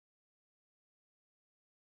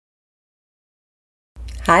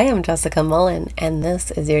Hi, I'm Jessica Mullen, and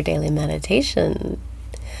this is your daily meditation.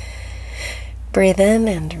 Breathe in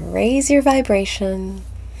and raise your vibration.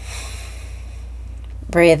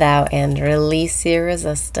 Breathe out and release your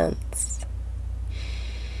resistance.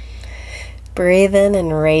 Breathe in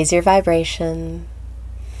and raise your vibration.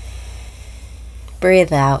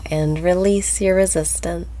 Breathe out and release your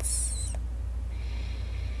resistance.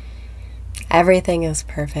 Everything is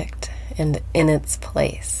perfect and in its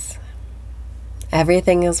place.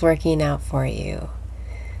 Everything is working out for you.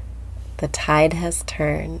 The tide has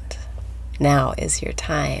turned. Now is your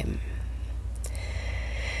time.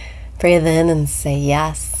 Breathe in and say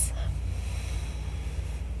yes.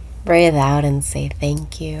 Breathe out and say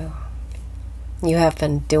thank you. You have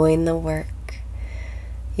been doing the work.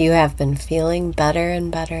 You have been feeling better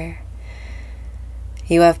and better.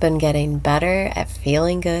 You have been getting better at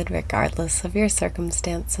feeling good regardless of your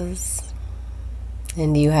circumstances.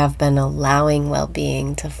 And you have been allowing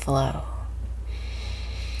well-being to flow.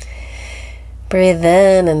 Breathe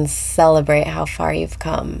in and celebrate how far you've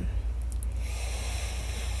come.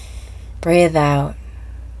 Breathe out.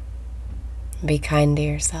 Be kind to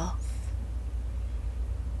yourself.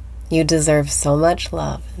 You deserve so much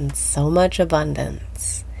love and so much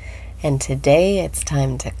abundance. And today it's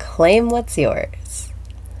time to claim what's yours.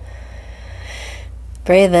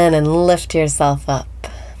 Breathe in and lift yourself up.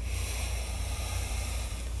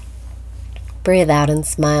 Breathe out and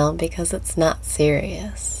smile because it's not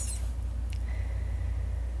serious.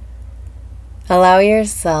 Allow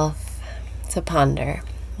yourself to ponder,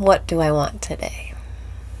 what do I want today?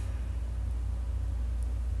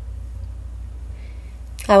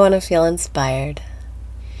 I want to feel inspired.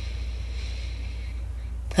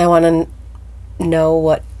 I want to know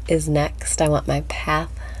what is next. I want my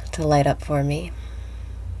path to light up for me.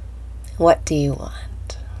 What do you want?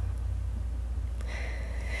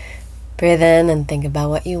 Breathe in and think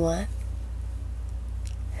about what you want.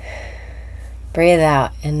 Breathe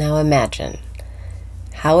out and now imagine,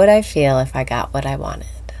 how would I feel if I got what I wanted?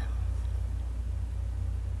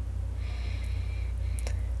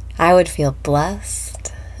 I would feel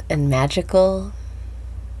blessed and magical.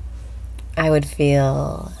 I would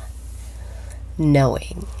feel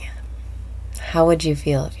knowing. How would you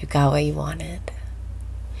feel if you got what you wanted?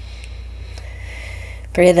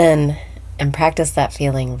 Breathe in and practice that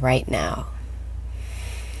feeling right now.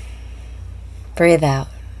 Breathe out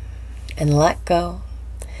and let go.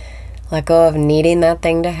 Let go of needing that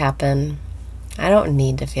thing to happen. I don't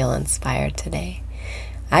need to feel inspired today.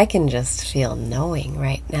 I can just feel knowing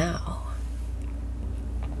right now.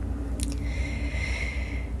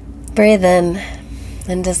 Breathe in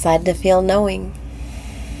and decide to feel knowing.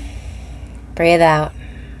 Breathe out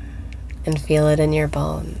and feel it in your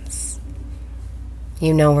bones.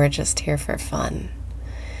 You know we're just here for fun.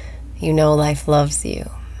 You know life loves you.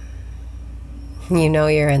 You know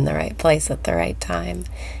you're in the right place at the right time.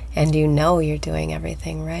 And you know you're doing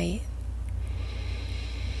everything right.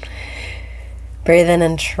 Breathe in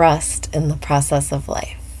and trust in the process of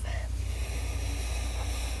life.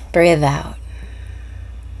 Breathe out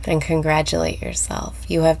and congratulate yourself.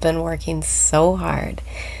 You have been working so hard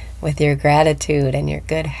with your gratitude and your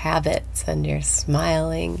good habits and your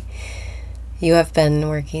smiling. You have been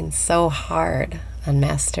working so hard on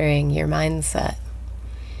mastering your mindset.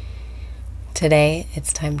 Today,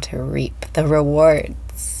 it's time to reap the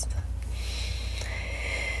rewards.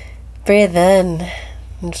 Breathe in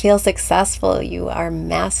and feel successful. You are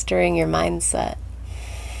mastering your mindset.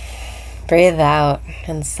 Breathe out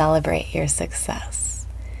and celebrate your success.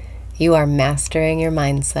 You are mastering your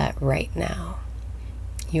mindset right now.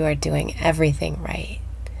 You are doing everything right.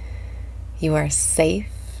 You are safe.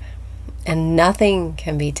 And nothing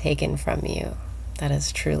can be taken from you that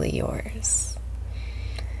is truly yours.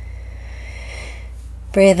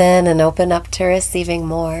 Breathe in and open up to receiving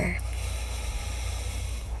more.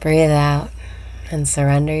 Breathe out and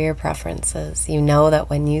surrender your preferences. You know that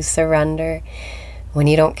when you surrender, when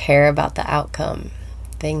you don't care about the outcome,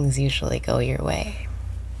 things usually go your way.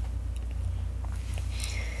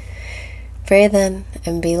 Breathe in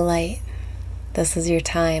and be light. This is your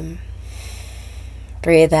time.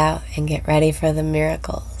 Breathe out and get ready for the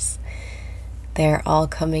miracles. They're all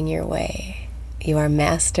coming your way. You are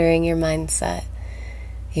mastering your mindset.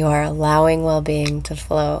 You are allowing well-being to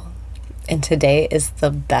flow. And today is the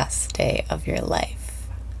best day of your life.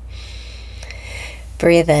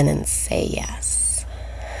 Breathe in and say yes.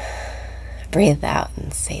 Breathe out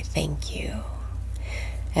and say thank you.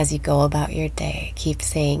 As you go about your day, keep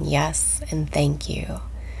saying yes and thank you.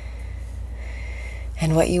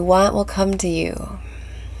 And what you want will come to you.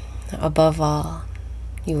 Above all,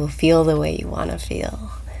 you will feel the way you want to feel.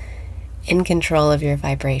 in control of your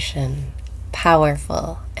vibration,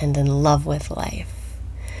 powerful and in love with life.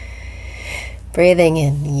 Breathing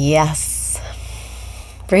in, yes.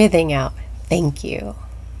 Breathing out, thank you.